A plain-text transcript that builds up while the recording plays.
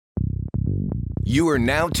You are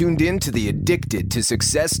now tuned in to the Addicted to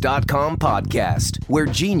Success.com podcast, where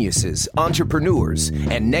geniuses, entrepreneurs,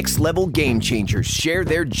 and next level game changers share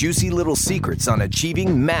their juicy little secrets on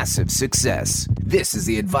achieving massive success. This is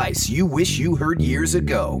the advice you wish you heard years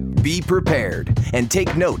ago. Be prepared and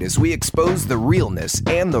take note as we expose the realness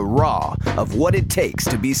and the raw of what it takes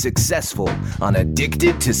to be successful on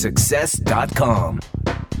Addicted to Success.com.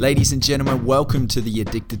 Ladies and gentlemen, welcome to the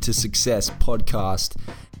Addicted to Success podcast.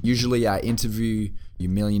 Usually I interview you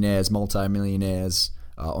millionaires, multi-millionaires,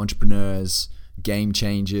 entrepreneurs, game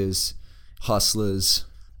changers, hustlers.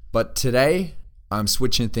 But today I'm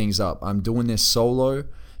switching things up. I'm doing this solo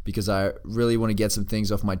because I really want to get some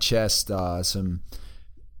things off my chest, some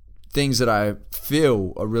things that I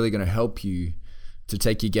feel are really going to help you to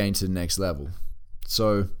take your game to the next level.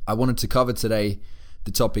 So I wanted to cover today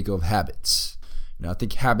the topic of habits. I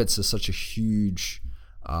think habits are such a huge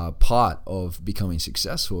part of becoming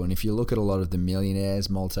successful. And if you look at a lot of the millionaires,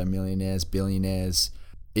 multimillionaires, billionaires,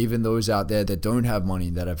 even those out there that don't have money,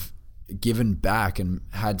 that have given back and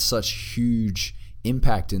had such huge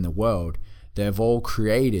impact in the world, they've all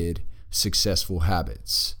created successful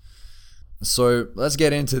habits. So let's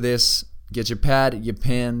get into this. Get your pad, your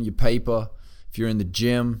pen, your paper. If you're in the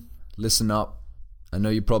gym, listen up. I know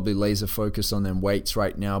you're probably laser focused on them weights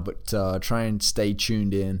right now, but try and stay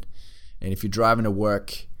tuned in. And if you're driving to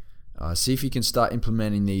work, see if you can start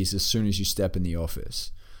implementing these as soon as you step in the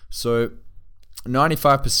office. So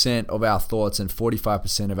 95% of our thoughts and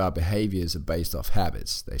 45% of our behaviors are based off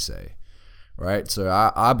habits, they say, right? So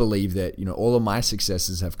I believe that, all of my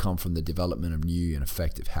successes have come from the development of new and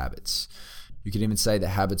effective habits. You could even say that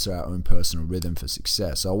habits are our own personal rhythm for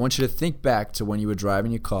success. So I want you to think back to when you were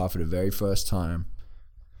driving your car for the very first time.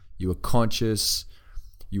 You were conscious,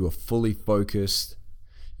 you were fully focused,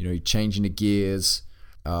 you're changing the gears,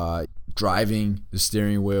 driving the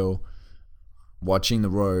steering wheel, watching the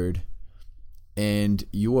road, and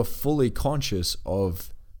you were fully conscious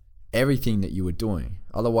of everything that you were doing.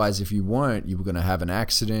 Otherwise, if you weren't, you were going to have an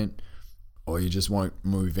accident or you just won't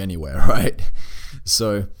move anywhere, right?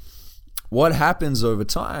 So what happens over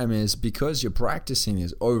time is because you're practicing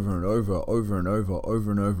this over and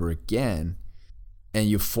over again, and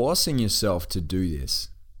you're forcing yourself to do this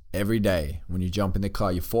every day. When you jump in the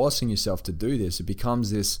car, you're forcing yourself to do this. It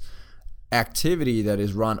becomes this activity that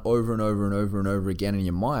is run over and over again in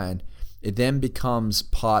your mind. It then becomes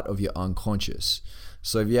part of your unconscious.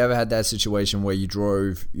 So if you ever had that situation where you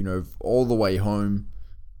drove, all the way home,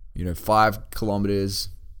 5 kilometers,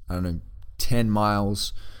 10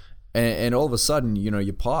 miles, and all of a sudden,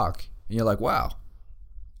 you park and you're like, wow,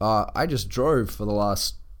 I just drove for the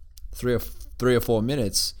last 3 or 4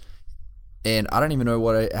 minutes and I don't even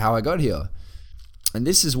know how I got here. And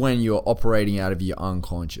this is when you're operating out of your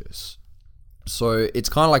unconscious. So it's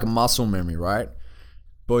kind of like a muscle memory, right?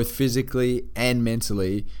 Both physically and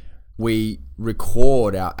mentally, we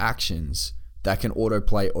record our actions that can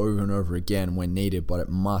autoplay over and over again when needed, but it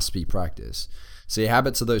must be practiced. So your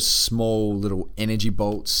habits are those small little energy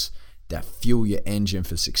bolts that fuel your engine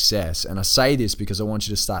for success. And I say this because I want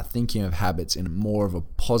you to start thinking of habits in more of a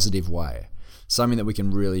positive way. Something that we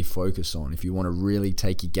can really focus on if you want to really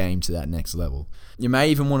take your game to that next level. You may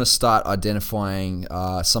even want to start identifying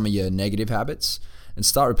some of your negative habits and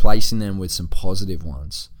start replacing them with some positive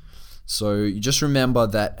ones. So you just remember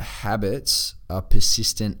that habits are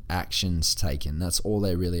persistent actions taken. That's all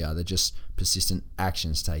they really are. They're just persistent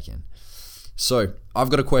actions taken. So I've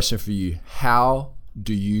got a question for you. How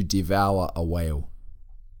do you devour a whale?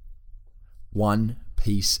 One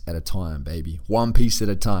piece at a time, baby. One piece at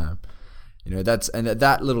a time.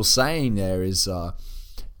 That little saying there is,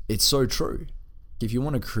 it's so true. If you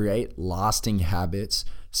want to create lasting habits,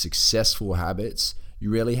 successful habits, you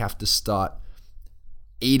really have to start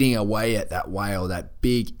eating away at that whale, that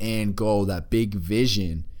big end goal, that big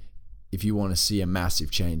vision, if you want to see a massive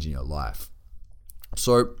change in your life.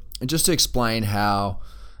 So just to explain how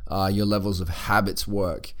your levels of habits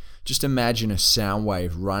work, just imagine a sound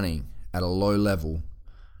wave running at a low level,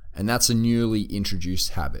 and that's a newly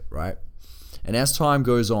introduced habit, right? And as time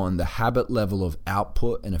goes on, the habit level of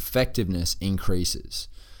output and effectiveness increases.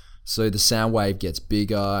 So the sound wave gets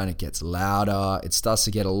bigger and it gets louder. It starts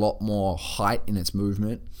to get a lot more height in its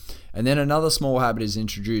movement. And then another small habit is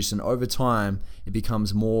introduced, and over time, it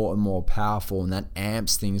becomes more and more powerful, and that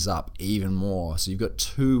amps things up even more. So you've got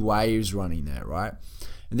 2 waves running there, right?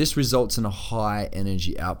 And this results in a high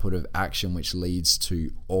energy output of action, which leads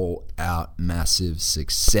to all-out massive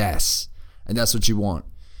success. And that's what you want.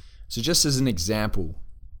 So just as an example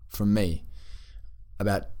from me,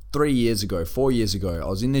 about 4 years ago, I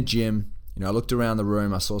was in the gym. I looked around the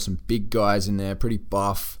room. I saw some big guys in there, pretty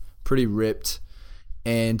buff, pretty ripped.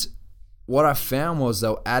 And what I found was they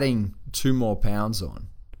were adding 2 more pounds on.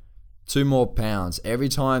 2 more pounds. Every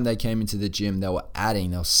time they came into the gym, they were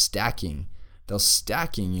stacking. They were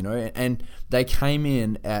stacking, and they came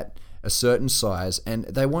in at a certain size, and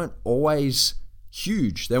they weren't always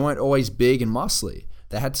huge. They weren't always big and muscly.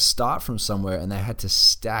 They had to start from somewhere, and they had to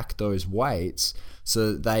stack those weights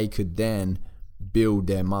so that they could then build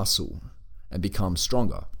their muscle and become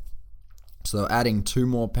stronger. So they're adding 2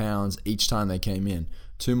 more pounds each time they came in.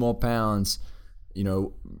 2 more pounds,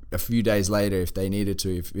 a few days later if they needed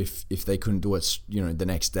to, if they couldn't do it, the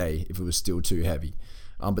next day if it was still too heavy.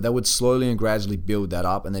 But they would slowly and gradually build that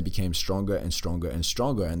up, and they became stronger and stronger and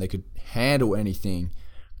stronger, and they could handle anything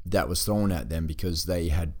that was thrown at them because they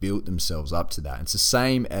had built themselves up to that. It's the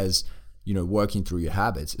same as, working through your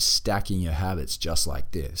habits, stacking your habits just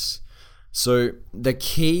like this. So the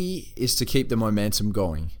key is to keep the momentum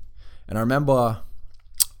going. And I remember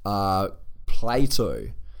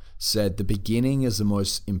Plato said the beginning is the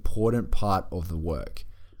most important part of the work.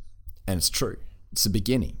 And it's true. It's the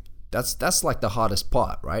beginning. That's like the hardest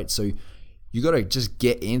part, right? So you got to just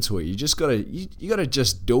get into it. You just got to you got to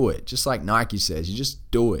just do it. Just like Nike says, you just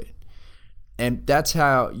do it. And that's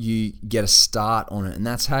how you get a start on it, and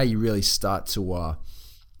that's how you really start to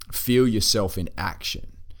feel yourself in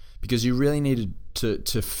action. Because you really need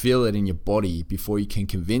to feel it in your body before you can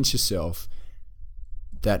convince yourself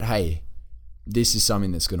that, hey, this is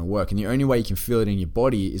something that's going to work. And the only way you can feel it in your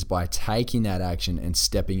body is by taking that action and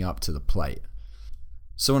stepping up to the plate.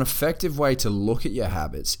 So an effective way to look at your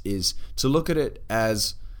habits is to look at it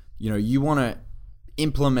as, you want to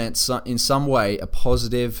implement in some way a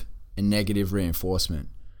positive and negative reinforcement,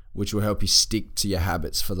 which will help you stick to your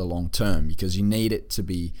habits for the long term, because you need it to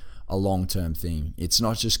be a long-term thing. It's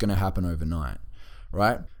not just going to happen overnight,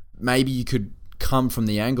 right? Maybe you could come from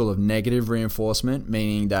the angle of negative reinforcement,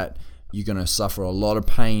 meaning that you're going to suffer a lot of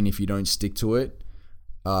pain if you don't stick to it.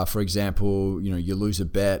 For example, you lose a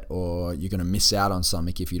bet, or you're going to miss out on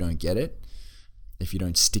something if you don't get it, if you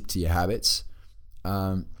don't stick to your habits.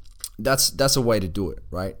 That's a way to do it,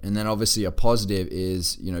 right? And then obviously a positive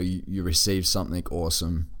is, you receive something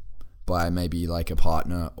awesome by maybe like a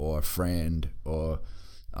partner or a friend, or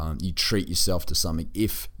you treat yourself to something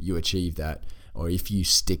if you achieve that, or if you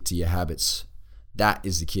stick to your habits. That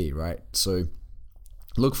is the key, right? So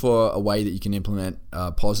look for a way that you can implement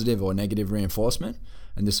positive or negative reinforcement,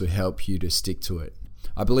 and this will help you to stick to it.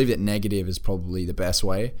 I believe that negative is probably the best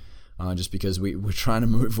way, just because we're trying to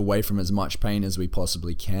move away from as much pain as we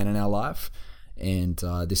possibly can in our life, and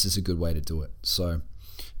this is a good way to do it. So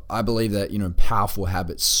I believe that, powerful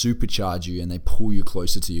habits supercharge you, and they pull you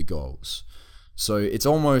closer to your goals. So it's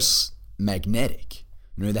almost magnetic.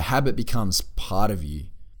 The habit becomes part of you.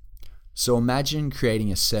 So imagine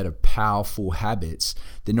creating a set of powerful habits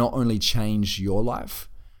that not only change your life,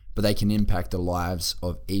 but they can impact the lives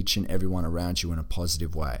of each and everyone around you in a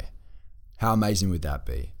positive way. How amazing would that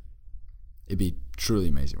be? It'd be truly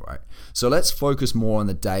amazing, right? So let's focus more on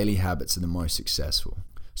the daily habits of the most successful.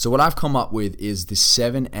 So what I've come up with is the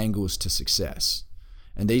 7 angles to success.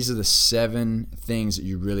 And these are the 7 things that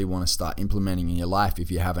you really want to start implementing in your life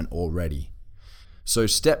if you haven't already. So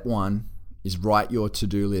step 1 is write your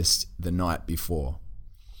to-do list the night before.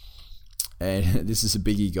 And this is a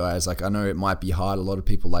biggie, guys. Like, I know it might be hard. A lot of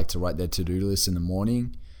people like to write their to-do list in the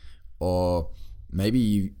morning, or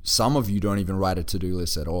maybe some of you don't even write a to-do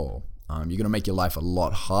list at all. You're going to make your life a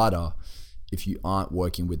lot harder if you aren't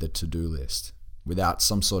working with a to-do list, without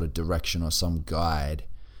some sort of direction or some guide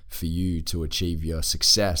for you to achieve your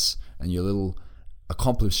success and your little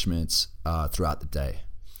accomplishments throughout the day.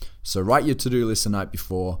 So write your to-do list the night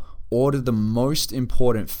before. Order the most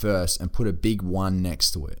important first and put a big 1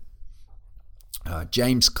 next to it.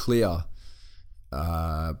 James Clear,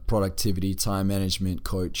 productivity, time management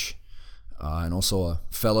coach, and also a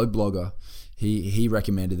fellow blogger, he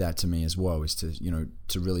recommended that to me as well, is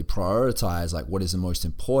to really prioritize like what is the most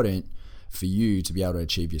important for you to be able to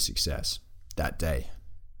achieve your success that day.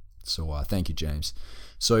 So thank you, James.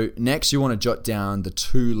 So next, you want to jot down the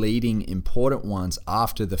 2 leading important ones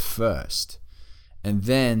after the first, and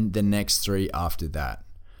then the next 3 after that.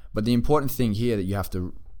 But the important thing here that you have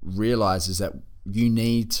to realize is that you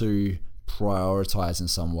need to prioritize in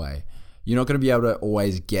some way. You're not going to be able to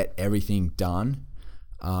always get everything done.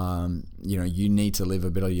 You need to live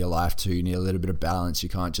a bit of your life too. You need a little bit of balance. You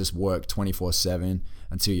can't just work 24/7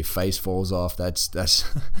 until your face falls off. That's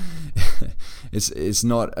it's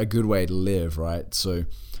not a good way to live, right? So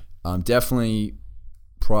definitely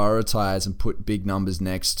prioritize and put big numbers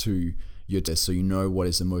next to your day, so you know what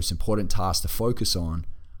is the most important task to focus on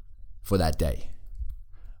for that day.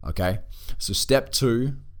 Okay, so step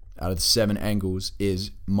 2, out of the 7 angles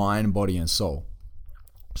is mind, body, and soul.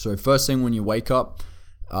 So first thing when you wake up,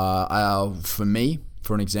 for me,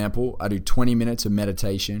 for an example, I do 20 minutes of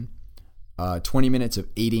meditation, 20 minutes of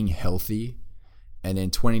eating healthy, and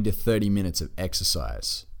then 20 to 30 minutes of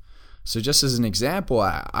exercise. So just as an example,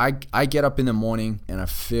 I get up in the morning and I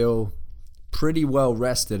feel pretty well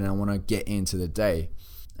rested and I want to get into the day.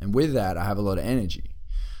 And with that, I have a lot of energy.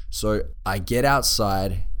 So I get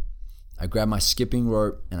outside, I grab my skipping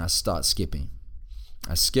rope and I start skipping.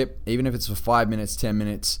 I skip, even if it's for 5 minutes, 10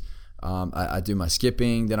 minutes, I do my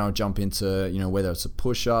skipping, then I'll jump into, whether it's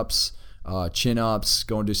push-ups, chin-ups,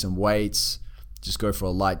 go and do some weights, just go for a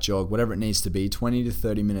light jog, whatever it needs to be, 20 to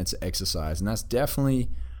 30 minutes of exercise. And that's definitely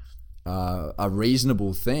a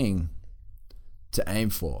reasonable thing to aim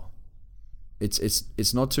for.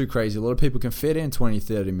 It's not too crazy. A lot of people can fit in 20,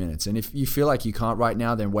 30 minutes. And if you feel like you can't right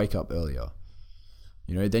now, then wake up earlier.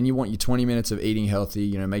 Then you want your 20 minutes of eating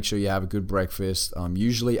healthy. Make sure you have a good breakfast.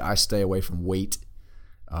 Usually I stay away from wheat.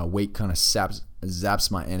 Wheat kind of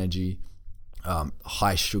zaps my energy.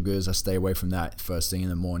 High sugars, I stay away from that first thing in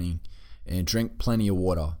the morning. And drink plenty of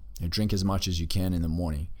water. Drink as much as you can in the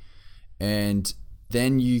morning. And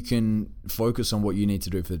then you can focus on what you need to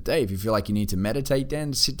do for the day. If you feel like you need to meditate,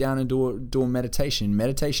 then sit down and do a meditation.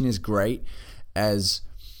 Meditation is great as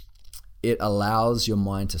it allows your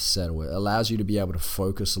mind to settle. It allows you to be able to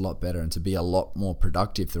focus a lot better and to be a lot more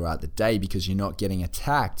productive throughout the day because you're not getting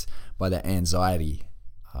attacked by the anxiety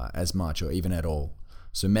as much or even at all.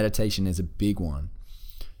 So meditation is a big one.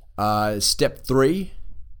 Step 3,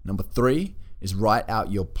 number 3, is write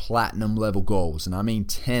out your platinum level goals. And I mean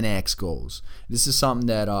 10x goals. This is something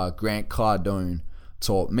that Grant Cardone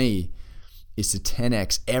taught me, is to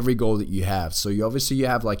 10x every goal that you have. So you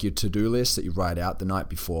have like your to-do list that you write out the night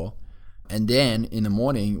before. And then in the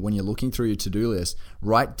morning, when you're looking through your to-do list,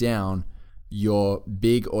 write down your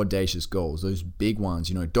big audacious goals, those big ones.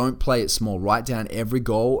 Don't play it small. Write down every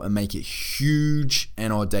goal and make it huge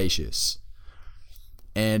and audacious.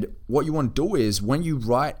 And what you want to do is when you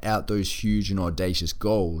write out those huge and audacious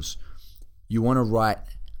goals, you want to write,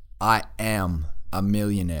 I am a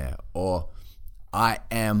millionaire, or I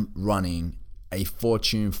am running a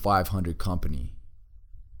Fortune 500 company.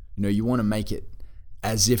 You want to make it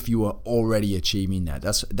as if you are already achieving that.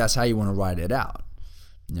 That's how you want to write it out.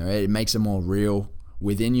 It makes it more real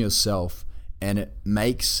within yourself, and it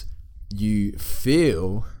makes you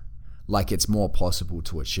feel like it's more possible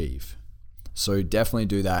to achieve. So definitely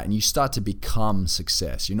do that, and you start to become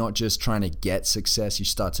success. You're not just trying to get success, you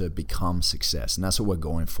start to become success, and that's what we're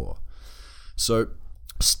going for. So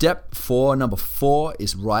step 4, number 4,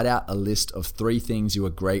 is write out a list of 3 things you are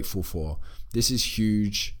grateful for. This is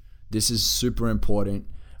huge. This is super important.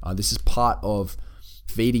 This is part of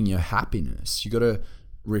feeding your happiness. You got to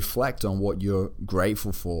reflect on what you're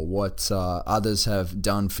grateful for, what others have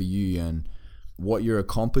done for you, and what your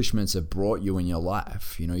accomplishments have brought you in your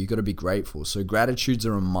life. You got to be grateful. So gratitudes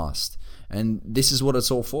are a must. And this is what it's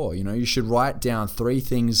all for. You should write down 3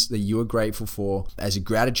 things that you are grateful for, as your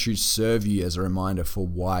gratitude serve you as a reminder for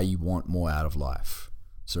why you want more out of life.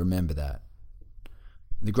 So remember that.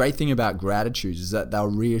 The great thing about gratitudes is that they'll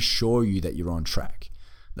reassure you that you're on track.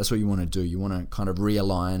 That's what you want to do. You want to kind of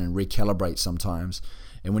realign and recalibrate sometimes.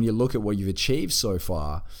 And when you look at what you've achieved so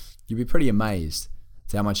far, you'll be pretty amazed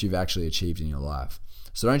to how much you've actually achieved in your life.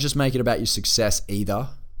 So don't just make it about your success either,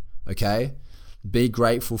 okay? Be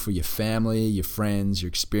grateful for your family, your friends, your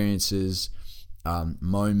experiences,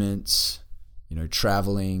 moments,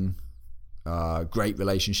 traveling, great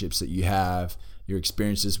relationships that you have, your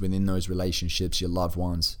experiences within those relationships, your loved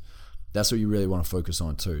ones. That's what you really want to focus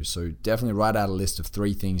on too. So definitely write out a list of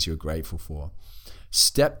 3 things you're grateful for.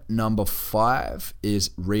 Step number 5 is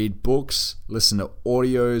read books, listen to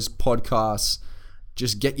audios, podcasts.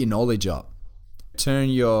 Just get your knowledge up. Turn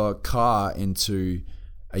your car into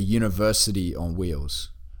a university on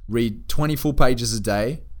wheels. Read 20 full pages a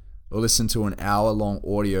day or listen to an hour-long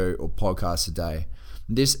audio or podcast a day.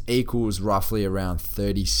 This equals roughly around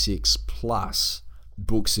 36 plus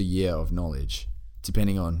books a year of knowledge,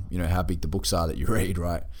 depending on how big the books are that you read,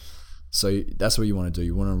 right? So that's what you want to do.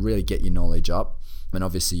 You want to really get your knowledge up, and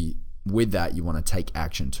obviously with that, you want to take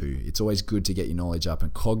action too. It's always good to get your knowledge up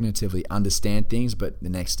and cognitively understand things, but the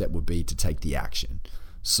next step would be to take the action.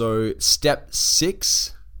 So step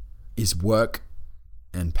 6 is work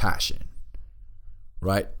and passion,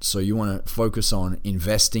 right? So you want to focus on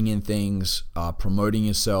investing in things, promoting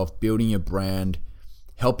yourself, building your brand,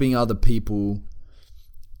 helping other people,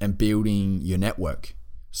 and building your network.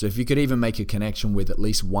 So if you could even make a connection with at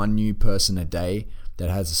least one new person a day that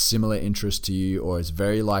has a similar interest to you or is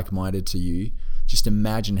very like-minded to you, just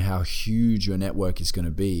imagine how huge your network is going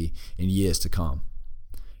to be in years to come.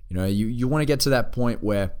 You want to get to that point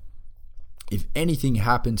where if anything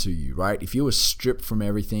happened to you, right? If you were stripped from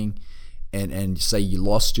everything and say you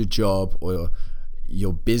lost your job or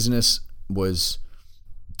your business was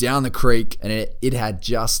down the creek and it had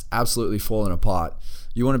just absolutely fallen apart,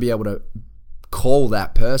 you want to be able to call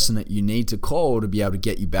that person that you need to call to be able to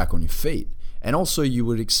get you back on your feet. And also you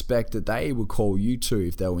would expect that they would call you too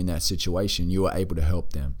if they were in that situation. You were able to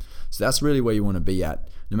help them. So that's really where you want to be at.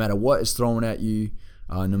 No matter what is thrown at you,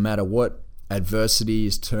 no matter what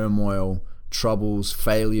adversities, turmoil, troubles,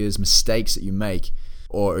 failures, mistakes that you make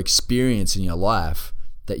or experience in your life,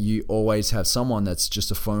 that you always have someone that's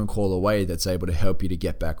just a phone call away that's able to help you to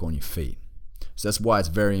get back on your feet. So that's why it's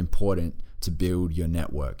very important to build your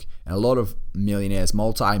network. And a lot of millionaires,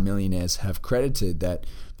 multi-millionaires have credited that,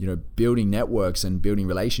 building networks and building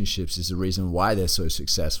relationships is the reason why they're so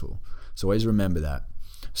successful. So always remember that.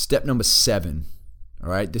 Step number 7, all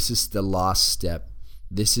right? This is the last step.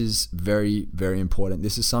 This is very, very important.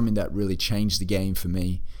 This is something that really changed the game for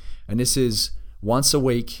me. And this is once a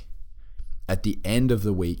week, at the end of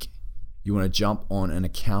the week, you want to jump on an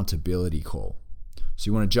accountability call. So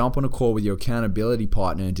you want to jump on a call with your accountability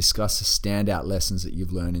partner and discuss the standout lessons that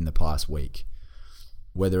you've learned in the past week.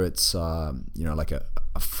 Whether it's, like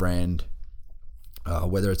a friend,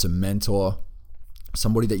 whether it's a mentor,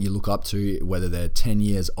 somebody that you look up to, whether they're 10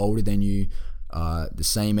 years older than you, the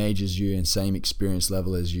same age as you and same experience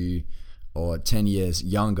level as you, or 10 years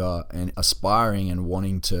younger and aspiring and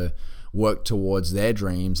wanting to work towards their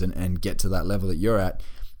dreams and get to that level that you're at.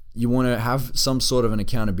 You want to have some sort of an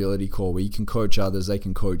accountability call where you can coach others, they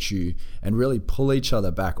can coach you, and really pull each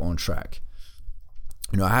other back on track.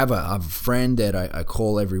 I have a friend that I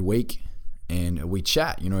call every week and we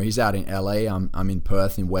chat. He's out in LA, I'm in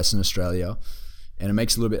Perth in Western Australia, and it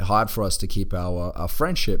makes it a little bit hard for us to keep our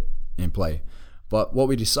friendship in play. But what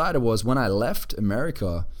we decided was when I left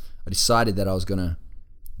America, I decided that I was going to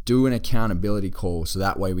do an accountability call so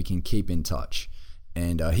that way we can keep in touch.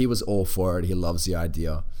 And he was all for it. He loves the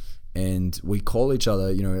idea. And we call each other,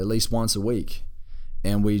 at least once a week.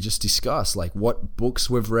 And we just discuss like what books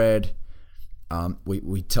we've read.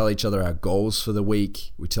 We tell each other our goals for the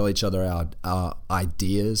week. We tell each other our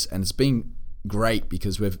ideas. And it's been great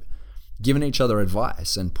because we've given each other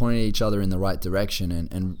advice and pointing each other in the right direction.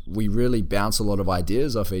 And we really bounce a lot of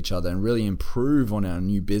ideas off each other and really improve on our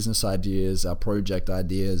new business ideas, our project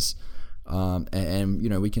ideas.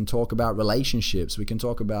 And we can talk about relationships. We can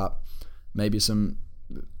talk about maybe some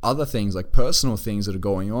other things like personal things that are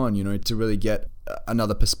going on, to really get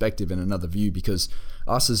another perspective and another view, because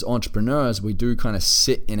us as entrepreneurs, we do kind of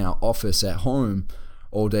sit in our office at home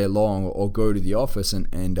all day long or go to the office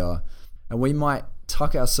and we might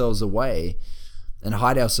tuck ourselves away and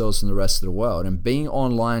hide ourselves from the rest of the world. And being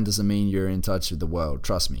online doesn't mean you're in touch with the world.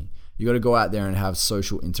 Trust me. You got to go out there and have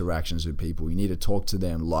social interactions with people. You need to talk to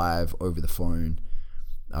them live over the phone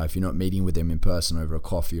if you're not meeting with them in person over a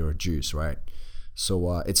coffee or a juice, right?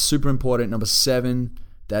 So it's super important. Number 7,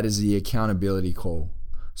 that is the accountability call.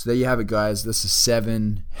 So there you have it, guys. This is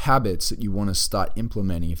 7 habits that you want to start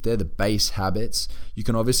implementing. If they're the base habits, you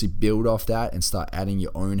can obviously build off that and start adding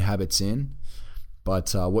your own habits in.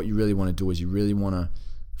 But what you really want to do is you really want to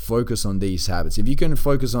focus on these habits. If you can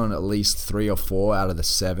focus on at least 3 or 4 out of the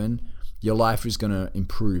 7, your life is going to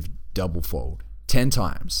improve double-fold, 10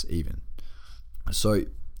 times even. So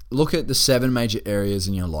look at the 7 major areas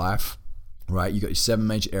in your life, right? You got your 7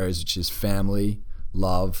 major areas, which is family,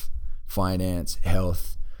 love, finance,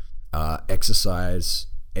 health, exercise,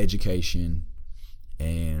 education,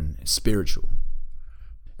 and spiritual.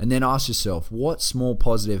 And then ask yourself, what small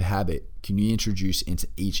positive habit can you introduce into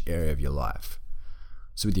each area of your life?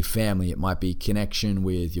 So with your family, it might be connection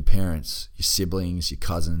with your parents, your siblings, your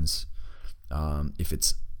cousins. If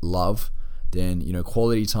it's love, then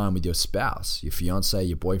quality time with your spouse, your fiance,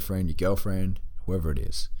 your boyfriend, your girlfriend, whoever it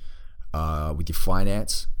is. With your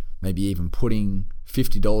finance, maybe even putting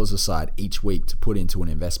 $50 aside each week to put into an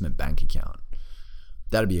investment bank account.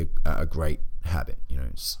 That'd be a great habit.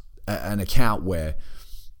 It's an account where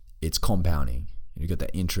it's compounding. You got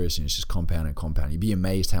that interest and it's just compounding. You'd be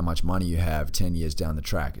amazed how much money you have 10 years down the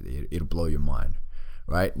track. It'll blow your mind,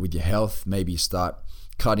 right? With your health, maybe start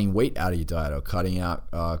cutting wheat out of your diet or cutting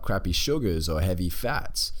out crappy sugars or heavy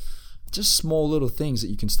fats. Just small little things that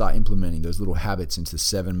you can start implementing, those little habits into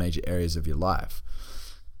 7 major areas of your life.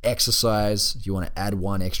 Exercise, you want to add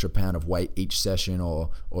 1 extra pound of weight each session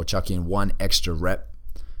or chuck in 1 extra rep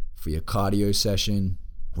for your cardio session.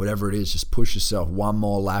 Whatever it is, just push yourself 1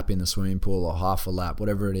 more lap in the swimming pool or half a lap,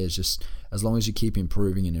 whatever it is, just as long as you keep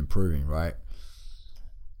improving and improving, right?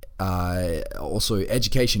 Also,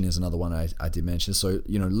 education is another one I did mention. So,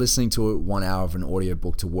 listening to 1 hour of an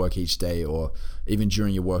audiobook to work each day, or even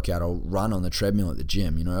during your workout, or run on the treadmill at the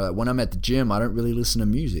gym. When I'm at the gym, I don't really listen to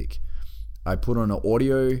music. I put on an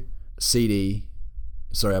audio CD.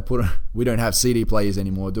 Sorry, we don't have CD players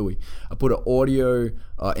anymore, do we? I put an audio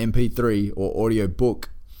MP3 or audio book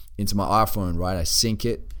into my iPhone, right? I sync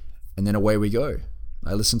it, and then away we go.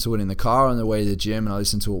 I listen to it in the car on the way to the gym, and I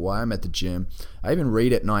listen to it while I'm at the gym. I even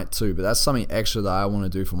read at night too, but that's something extra that I want to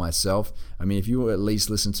do for myself. I mean, if you at least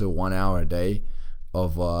listen to 1 hour a day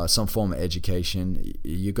of some form of education,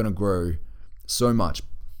 you're going to grow so much.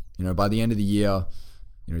 By the end of the year,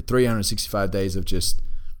 365 days of just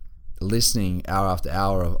listening hour after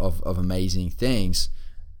hour of amazing things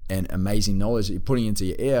and amazing knowledge that you're putting into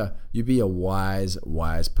your ear, you'll be a wise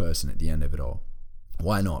person at the end of it all.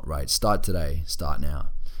 Why not, right? Start today, start now.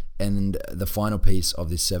 And the final piece of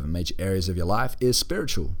these 7 major areas of your life is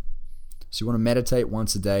spiritual. So you want to meditate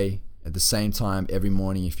once a day at the same time every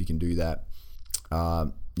morning if you can do that.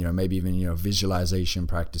 Maybe even, visualization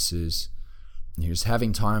practices. Just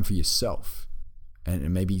having time for yourself.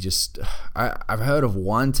 And maybe just, I've heard of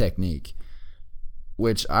one technique,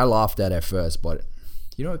 which I laughed at first, but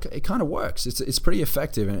it kind of works. It's pretty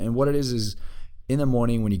effective. And what it is in the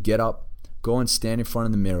morning when you get up, go and stand in front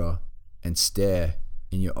of the mirror and stare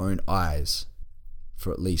in your own eyes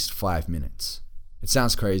for at least 5 minutes. It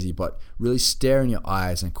sounds crazy, but really stare in your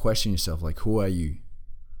eyes and question yourself, like, who are you?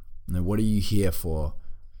 What are you here for?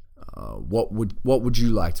 What would you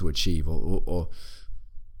like to achieve? Or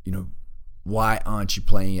why aren't you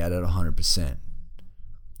playing at 100%?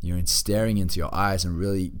 And staring into your eyes and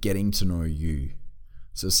really getting to know you.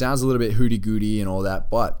 So it sounds a little bit hooty-goody and all that,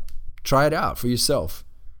 but try it out for yourself.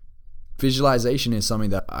 Visualization is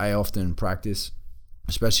something that I often practice,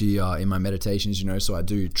 especially in my meditations, so I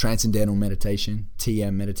do transcendental meditation,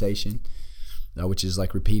 TM meditation, which is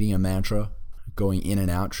like repeating a mantra, going in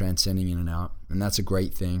and out, transcending in and out, and that's a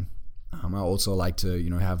great thing. I also like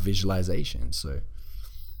to, have visualization. So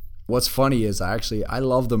what's funny is I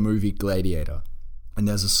love the movie Gladiator, and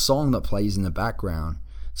there's a song that plays in the background.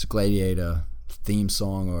 It's a Gladiator theme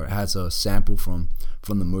song, or it has a sample from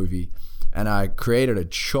the movie. And I created a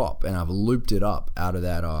chop and I've looped it up out of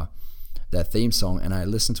that theme song, and I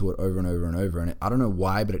listen to it over and over and over. And I don't know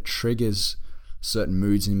why, but it triggers certain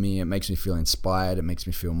moods in me. It makes me feel inspired. It makes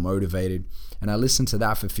me feel motivated. And I listen to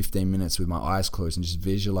that for 15 minutes with my eyes closed and just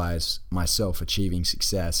visualize myself achieving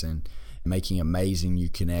success and making amazing new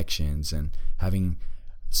connections and having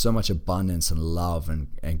so much abundance and love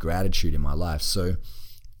and gratitude in my life. So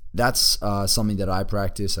that's something that I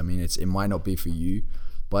practice. I mean, it might not be for you,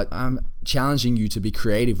 but I'm challenging you to be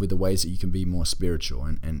creative with the ways that you can be more spiritual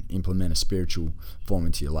and implement a spiritual form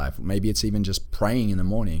into your life. Maybe it's even just praying in the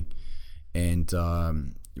morning and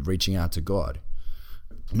reaching out to God.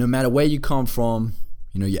 No matter where you come from,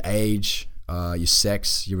 your age, your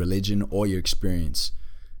sex, your religion, or your experience,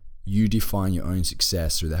 you define your own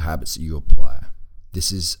success through the habits that you apply.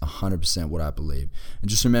 This is 100% what I believe. And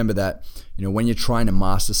just remember that, when you're trying to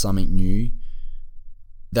master something new,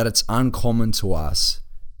 that it's uncommon to us.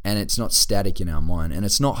 And it's not static in our mind, and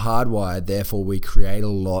it's not hardwired. Therefore, we create a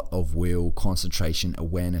lot of will, concentration,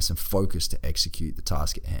 awareness, and focus to execute the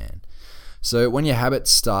task at hand. So when your habit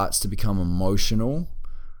starts to become emotional,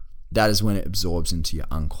 that is when it absorbs into your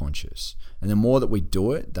unconscious. And the more that we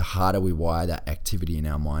do it, the harder we wire that activity in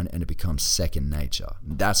our mind, and it becomes second nature.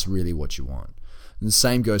 That's really what you want. And the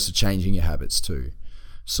same goes to changing your habits too.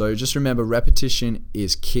 So just remember, repetition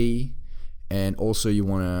is key, and also you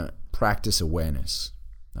want to practice awareness.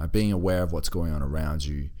 Being aware of what's going on around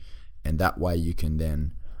you, and that way you can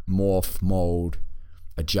then morph, mold,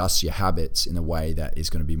 adjust your habits in a way that is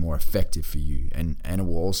going to be more effective for you, and it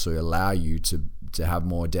will also allow you to have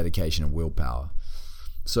more dedication and willpower.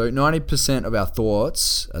 So 90% of our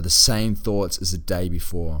thoughts are the same thoughts as the day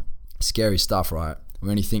before. Scary stuff, right? We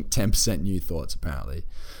only think 10% new thoughts apparently.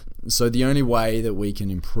 So the only way that we can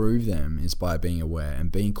improve them is by being aware and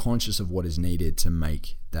being conscious of what is needed to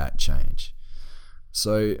make that change.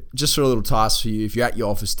 So just for a little task for you, if you're at your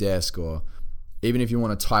office desk, or even if you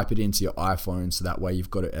want to type it into your iPhone so that way you've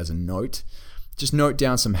got it as a note, just note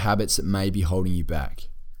down some habits that may be holding you back.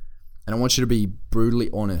 And I want you to be brutally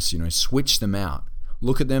honest, switch them out.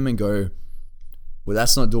 Look at them and go, well,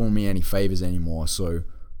 that's not doing me any favors anymore, so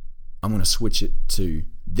I'm going to switch it to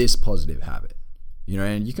this positive habit.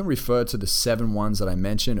 And you can refer to the 7 ones that I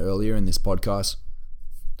mentioned earlier in this podcast.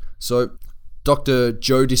 So Dr.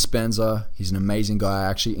 Joe Dispenza, he's an amazing guy. I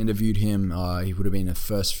actually interviewed him. He would have been the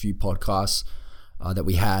first few podcasts that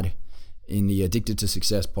we had in the Addicted to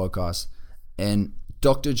Success podcast. And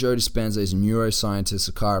Dr. Joe Dispenza is a neuroscientist,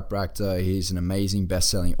 a chiropractor. He's an amazing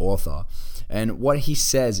best-selling author. And what he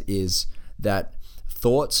says is that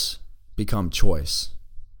thoughts become choice.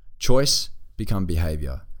 Choice become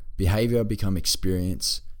behavior. Behavior become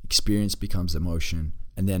experience. Experience becomes emotion.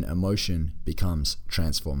 And then emotion becomes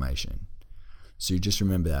transformation. So you just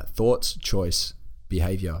remember that. Thoughts, choice,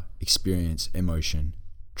 behavior, experience, emotion,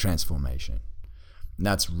 transformation. And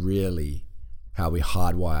that's really how we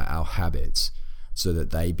hardwire our habits so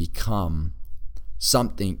that they become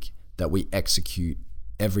something that we execute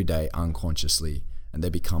every day unconsciously, and they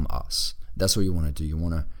become us. That's what you want to do. You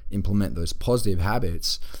want to implement those positive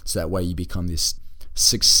habits so that way you become this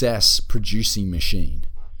success producing machine.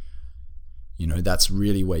 You know, that's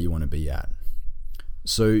really where you want to be at.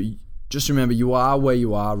 So just remember, you are where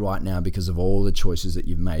you are right now because of all the choices that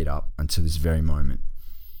you've made up until this very moment.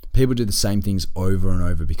 People do the same things over and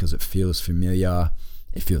over because it feels familiar,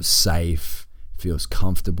 it feels safe, it feels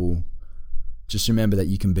comfortable. Just remember that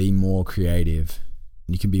you can be more creative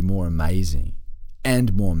and you can be more amazing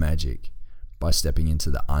and more magic by stepping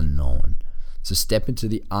into the unknown. So step into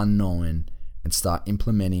the unknown and start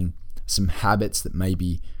implementing some habits that may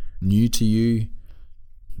be new to you.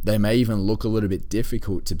 They may even look a little bit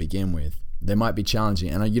difficult to begin with. They might be challenging.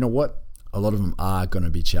 And you know what? A lot of them are going to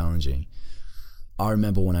be challenging. I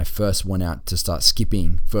remember when I first went out to start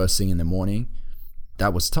skipping first thing in the morning,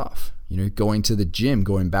 that was tough. You know, going to the gym,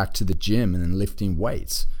 going back to the gym and then lifting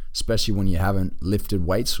weights, especially when you haven't lifted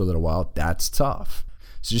weights for a little while, that's tough.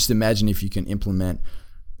 So just imagine if you can implement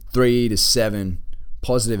 3 to 7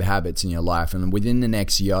 positive habits in your life, and within the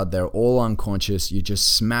next year, they're all unconscious. You're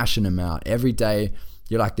just smashing them out. Every day,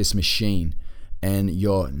 you're like this machine and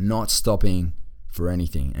you're not stopping for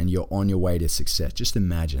anything and you're on your way to success. Just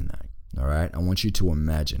imagine that. All right. I want you to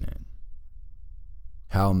imagine it.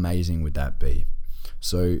 How amazing would that be?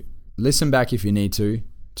 So listen back if you need to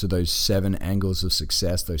those 7 angles of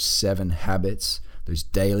success, those 7 habits, those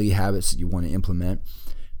daily habits that you want to implement,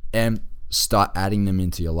 and start adding them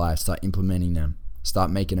into your life. Start implementing them.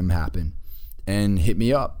 Start making them happen. And hit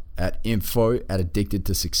me up at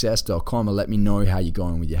info@addictedtosuccess.com and let me know how you're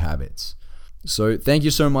going with your habits. So thank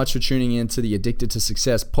you so much for tuning in to the Addicted to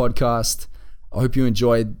Success podcast. I hope you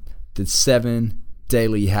enjoyed the 7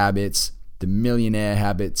 daily habits, the millionaire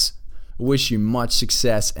habits. I wish you much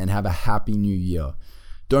success and have a happy new year.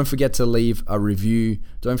 Don't forget to leave a review.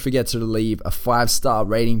 Don't forget to leave a 5-star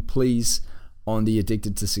rating, please, on the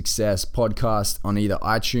Addicted to Success podcast on either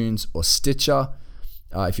iTunes or Stitcher.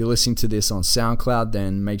 If you're listening to this on SoundCloud,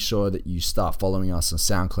 then make sure that you start following us on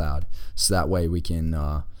SoundCloud so that way we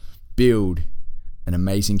can build an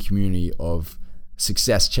amazing community of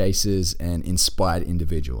success chasers and inspired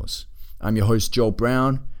individuals. I'm your host, Joel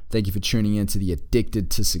Brown. Thank you for tuning in to the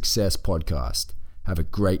Addicted to Success podcast. Have a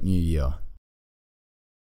great new year.